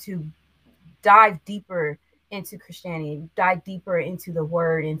to dive deeper into Christianity, dive deeper into the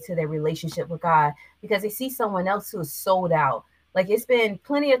word, into their relationship with God, because they see someone else who is sold out. Like, it's been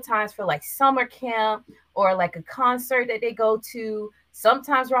plenty of times for like summer camp or like a concert that they go to,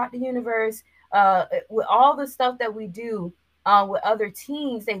 sometimes Rock the Universe, with all the stuff that we do with other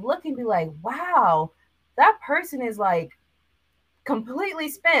teens, they look and be like, wow, that person is like completely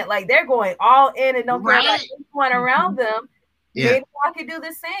spent. Like, they're going all in and don't care about anyone around them. Maybe I could do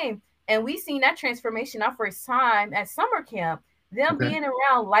the same. And we seen that transformation our first time at summer camp, them being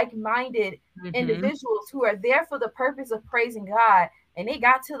around like-minded individuals who are there for the purpose of praising God. And they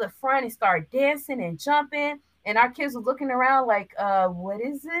got to the front and started dancing and jumping. And our kids were looking around like, what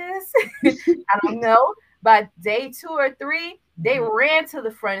is this? I don't know. By day 2 or 3, they ran to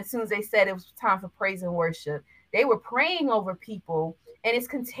the front as soon as they said it was time for praise and worship. They were praying over people. And it's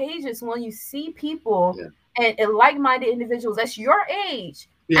contagious when you see people and like-minded individuals that's your age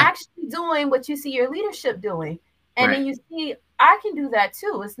actually doing what you see your leadership doing. And then you see, I can do that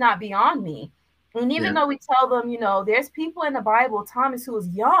too. It's not beyond me. And even though we tell them, there's people in the Bible, Thomas, who was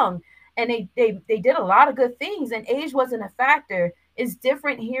young, and they did a lot of good things, and age wasn't a factor. It's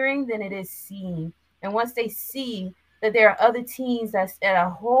different hearing than it is seeing. And once they see that there are other teens that's at a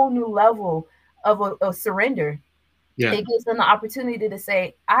whole new level of surrender, it gives them the opportunity to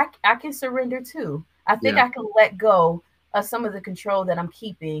say, I can surrender too. I think I can let go of some of the control that I'm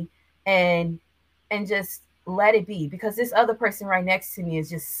keeping and just let it be, because this other person right next to me is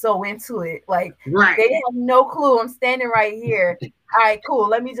just so into it. Like, they have no clue. I'm standing right here. All right, cool.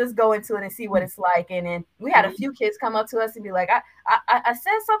 Let me just go into it and see what it's like. And then we had a few kids come up to us and be like, I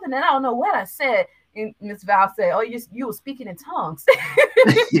said something and I don't know what I said. And Miss Val said, oh, you were speaking in tongues. It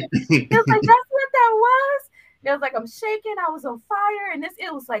was like, that's what that was. It was like, I'm shaking. I was on fire. And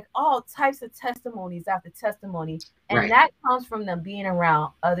it was like all types of testimonies after testimony. And that comes from them being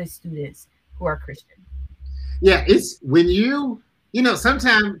around other students who are Christian. Yeah, it's when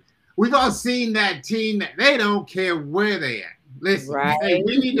sometimes we've all seen that team that they don't care where they at. Listen, Right. hey,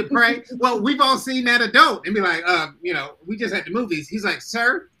 we need to pray. Well, we've all seen that adult and be like, we just had the movies. He's like,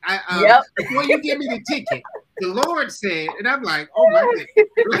 sir, before you give me the ticket, the Lord said, and I'm like, oh my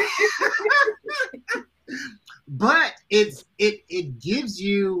goodness. But it gives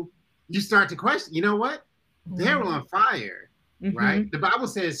you start to question, you know what? They're on fire, right? The Bible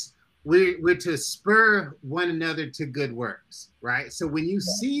says we're to spur one another to good works, right? So when you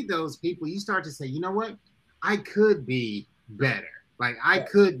see those people, you start to say, you know what? I could be better. Like I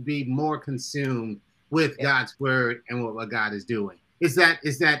could be more consumed with God's word and what God is doing. Is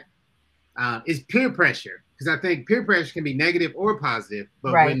peer pressure? Because I think peer pressure can be negative or positive,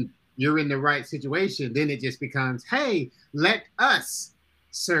 but when you're in the right situation, then it just becomes, hey, let us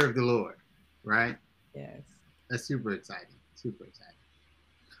serve the Lord, right? Yes. That's super exciting. Super exciting.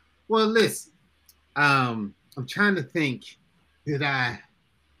 Well, listen, I'm trying to think, did I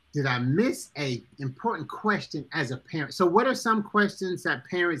miss a important question as a parent? So what are some questions that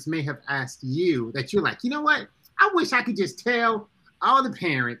parents may have asked you that you're like, you know what? I wish I could just tell all the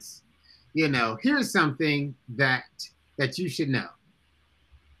parents, here's something that you should know.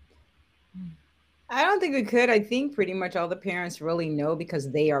 I don't think we could. I think pretty much all the parents really know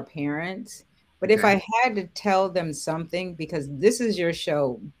because they are parents. But if I had to tell them something, because this is your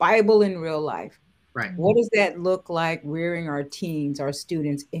show, Bible in Real Life. Right. What does that look like rearing our teens, our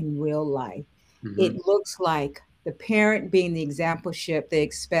students in real life? It looks like the parent being the exampleship they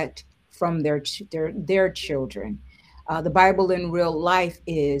expect from their children. The Bible in real life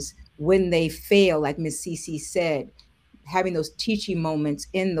is when they fail, like Miss Cece said, having those teaching moments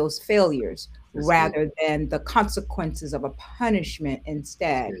in those failures rather than the consequences of a punishment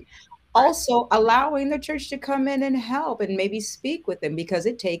instead. Also allowing the church to come in and help and maybe speak with them because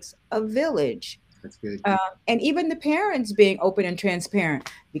it takes a village. That's good. And even the parents being open and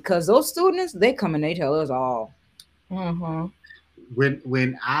transparent because those students, they come and they tell us all.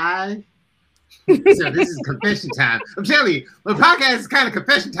 When I so this is confession time. I'm telling you, my podcast is kind of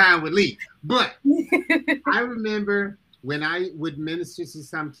confession time with Lee. But I remember when I would minister to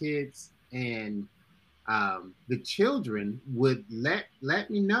some kids and the children would let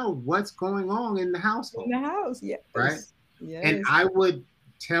me know what's going on in the household. In the house, yes. Right? Yes. And I would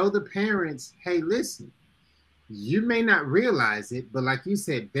tell the parents, hey, listen, you may not realize it, but like you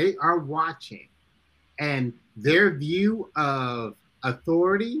said, they are watching. And their view of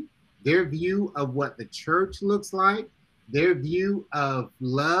authority, their view of what the church looks like, their view of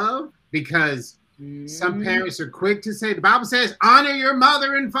love, because some parents are quick to say, the Bible says, honor your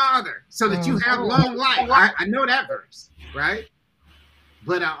mother and father so that you have long life. I know that verse, right?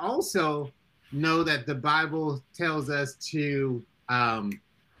 But I also know that the Bible tells us to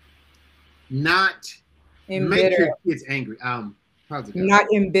not make your kids angry. Not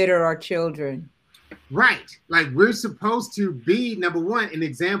embitter our children. Right. Like we're supposed to be, number one, an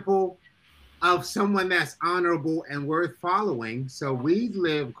example of someone that's honorable and worth following. So we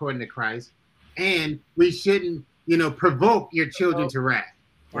live according to Christ. And we shouldn't, provoke your children to wrath,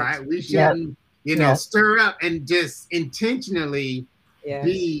 right? We shouldn't, stir up and just intentionally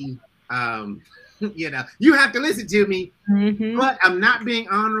be, you have to listen to me, but I'm not being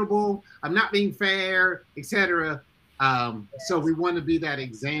honorable. I'm not being fair, etc. So we want to be that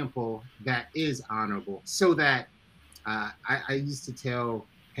example that is honorable so that I used to tell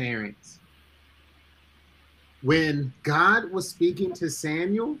parents when God was speaking to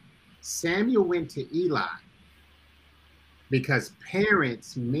Samuel went to Eli because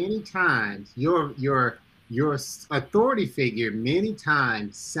parents many times your authority figure many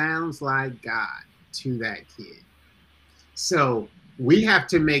times sounds like God to that kid. So we have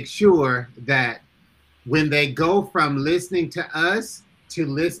to make sure that when they go from listening to us to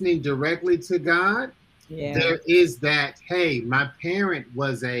listening directly to God, there is that, hey, my parent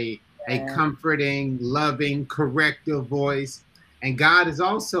was a comforting, loving, corrective voice. And God is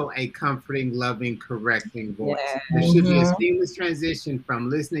also a comforting, loving, correcting voice. There should be a seamless transition from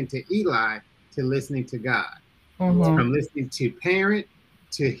listening to Eli to listening to God. From listening to parent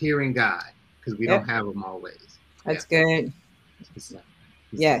to hearing God, because we don't have them always. That's good. Good stuff.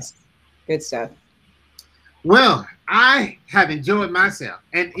 Yes, good stuff. Well, I have enjoyed myself.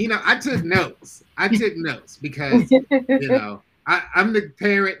 And, I took notes. Because, I'm the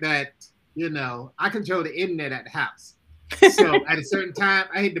parent that, I control the internet at the house. So at a certain time,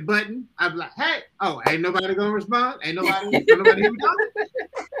 I hit the button. I'm like, hey, ain't nobody gonna respond. Ain't nobody here.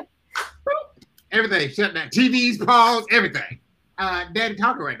 Everything shut down. TVs paused. Everything. Daddy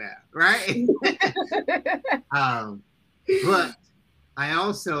talking right now, right? But I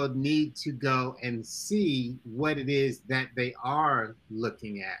also need to go and see what it is that they are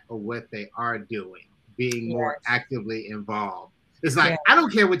looking at or what they are doing, being more actively involved. It's like, I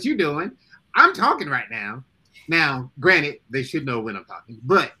don't care what you're doing. I'm talking right now. Now, granted, they should know when I'm talking,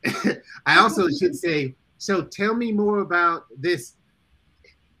 but I also should say, so tell me more about this.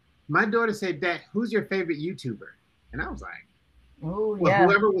 My daughter said, Dad, who's your favorite YouTuber? And I was like, oh, well, yeah.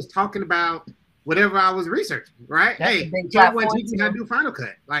 whoever was talking about whatever I was researching, right? That's hey, everyone teaching how to do Final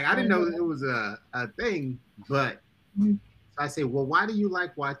Cut. Like, I didn't know it was a thing, but I say, well, why do you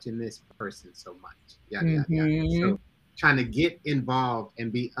like watching this person so much? Yada, yada. So trying to get involved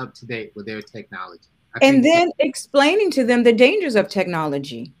and be up to date with their technology. And then explaining to them the dangers of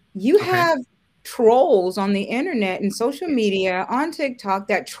technology. You have trolls on the internet and social media, on TikTok,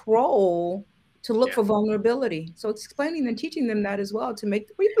 that troll to look for vulnerability. So it's explaining and teaching them that as well to make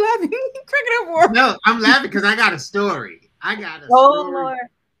them laughing. Cracking up more. No, I'm laughing because I got a story. Lord.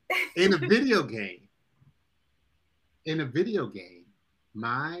 In a video game.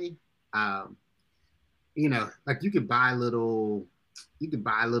 My you know, like you could buy little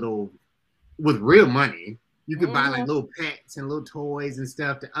with real money. You could buy like little pets and little toys and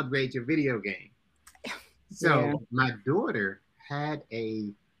stuff to upgrade your video game. So my daughter had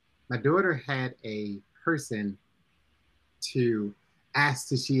a person to ask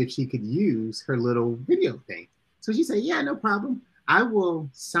to see if she could use her little video thing. So she said, yeah, no problem. I will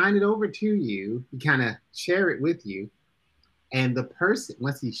sign it over to you, kind of share it with you. And the person,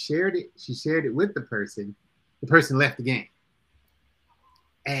 once she shared it with the person left the game.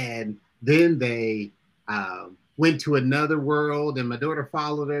 And then they went to another world, and my daughter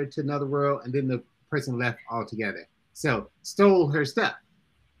followed her to another world, and then the person left altogether. So stole her stuff,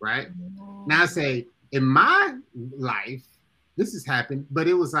 right? Now I say, in my life, this has happened, but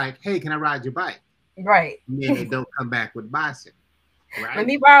it was like, hey, can I ride your bike? Right. And then they don't come back with bicycle. Right? Let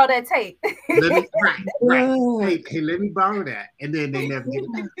me borrow that tape. Right. Hey, let me borrow that. And then they never get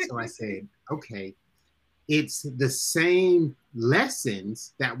it back. So I said, okay, it's the same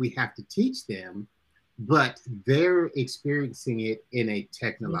lessons that we have to teach them, but they're experiencing it in a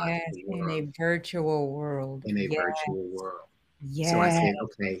technological world. In a virtual world. Virtual world. Yeah. So I said,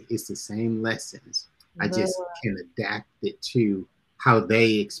 okay, it's the same lessons. I just can adapt it to how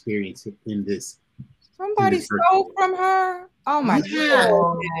they experience it in this. Somebody stole from her. Oh my God.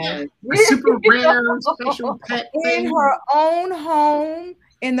 Yeah. A super rare special pet in her own home,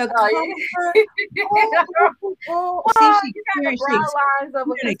 in the comfort.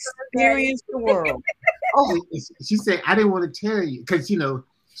 She experienced the world. She said, I didn't want to tell you, because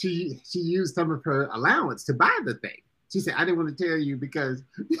she used some of her allowance to buy the thing. She said, I didn't want to tell you because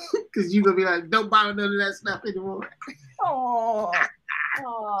you're gonna be like, don't buy none of that stuff anymore. Oh.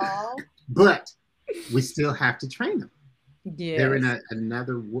 But we still have to train them. Yes. They're in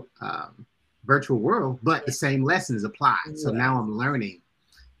another virtual world, but the same lessons apply. So now I'm learning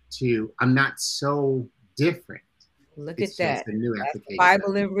I'm not so different. Look at that. A new application.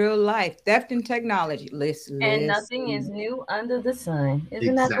 Bible in real life, theft in technology. Listen. And nothing is new under the sun.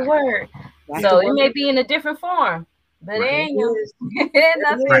 Isn't that the word? So it may be in a different form, but it ain't new. It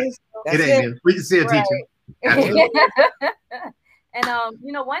ain't new. We can still teach it. And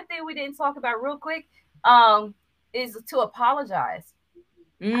one thing we didn't talk about real quick is to apologize.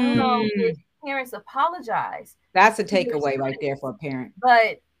 I don't know if parents apologize. That's a takeaway right there for a parent.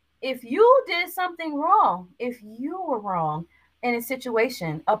 But if you did something wrong, if you were wrong in a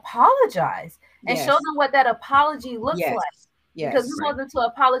situation, apologize and show them what that apology looks like. Yes. Because we want them to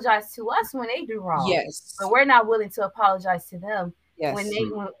apologize to us when they do wrong. Yes. But we're not willing to apologize to them when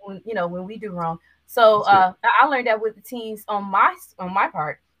we do wrong. So I learned that with the teens on my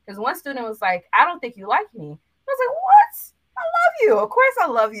part, because one student was like, I don't think you like me. I was like, what? I love you. Of course I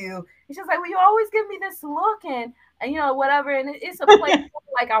love you. And she's like, well, you always give me this look and whatever. And it's a place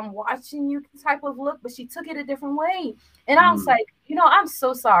like I'm watching you type of look, but she took it a different way. And I was like, I'm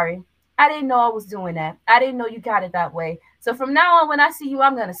so sorry. I didn't know I was doing that. I didn't know you got it that way. So from now on, when I see you,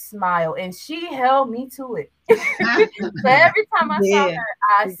 I'm going to smile. And she held me to it. So every time I saw her,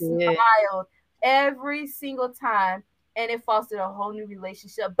 I smiled every single time. And it fostered a whole new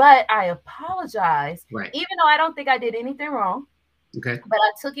relationship. But I apologized, even though I don't think I did anything wrong. Okay. But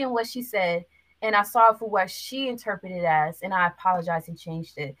I took in what she said and I saw it for what she interpreted it as, and I apologized and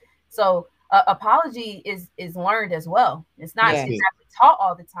changed it. So apology is learned as well. It's not exactly taught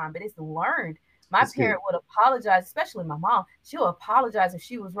all the time, but it's learned. My parent would apologize, especially my mom. She'll apologize if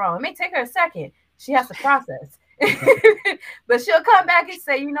she was wrong. It may take her a second. She has to process. But she'll come back and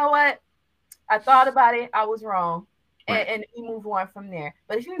say, you know what? I thought about it. I was wrong. Right. and we move on from there.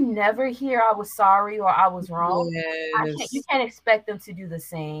 But if you never hear I was sorry or I was wrong, you can't expect them to do the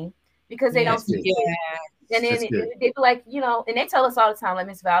same because they don't see it. And then they be like, you know, and they tell us all the time, like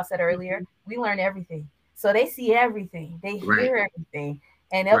Miss Val said earlier, we learn everything. So they see everything, they hear everything,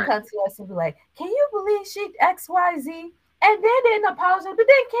 and they'll come to us and be like, can you believe she XYZ? And then didn't apologize, but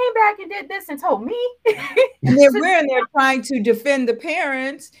then came back and did this and told me. And then we're in there trying to defend the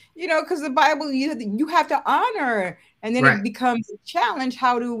parents, you know, because the Bible, you have to honor. And then it becomes a challenge.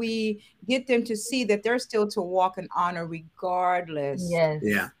 How do we get them to see that they're still to walk in honor regardless? Yes.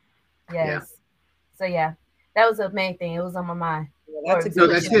 Yeah. Yes. Yeah. So yeah, that was the main thing. It was on my mind. Yeah, that's good.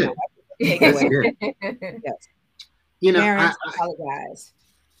 That's good. That's good. Yes. You know, parents, apologize.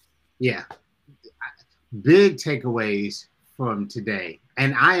 Yeah. Big takeaways from today.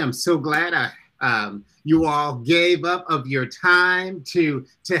 And I am so glad you all gave up of your time to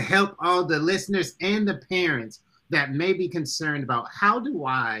help all the listeners and the parents that may be concerned about how do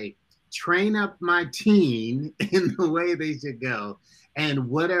I train up my teen in the way they should go, and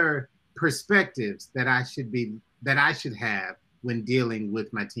what are perspectives that I should have when dealing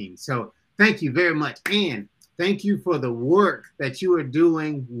with my teen. So thank you very much. And thank you for the work that you are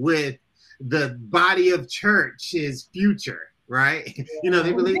doing with the body of church's future, right? You know,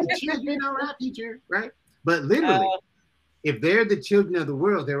 they believe the children are our future, right? But literally, if they're the children of the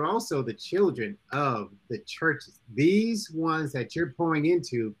world, they're also the children of the churches. These ones that you're pouring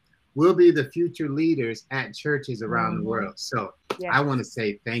into will be the future leaders at churches around the world. So I want to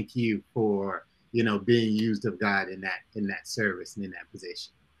say thank you for, you know, being used of God in that service and in that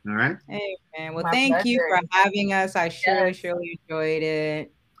position. All right. Amen. Well, thank you for having us. I surely enjoyed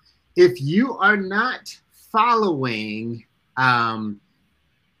it. If you are not following,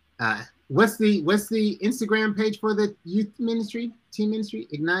 what's the Instagram page for the youth ministry, teen ministry,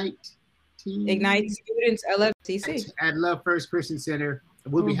 Ignite Students LFCC at Love First Christian Center.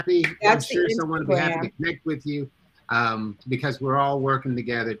 We'll be happy. I'm sure someone will be happy to connect with you because we're all working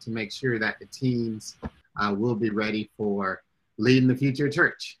together to make sure that the teens will be ready for leading the future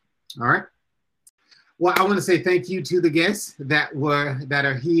church. All right. Well, I want to say thank you to the guests that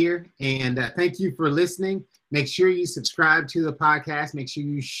are here, and thank you for listening. Make sure you subscribe to the podcast. Make sure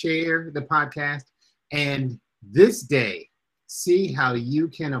you share the podcast. And this day, see how you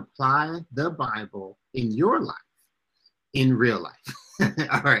can apply the Bible in your life, in real life.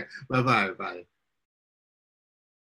 All right. Bye-bye, everybody.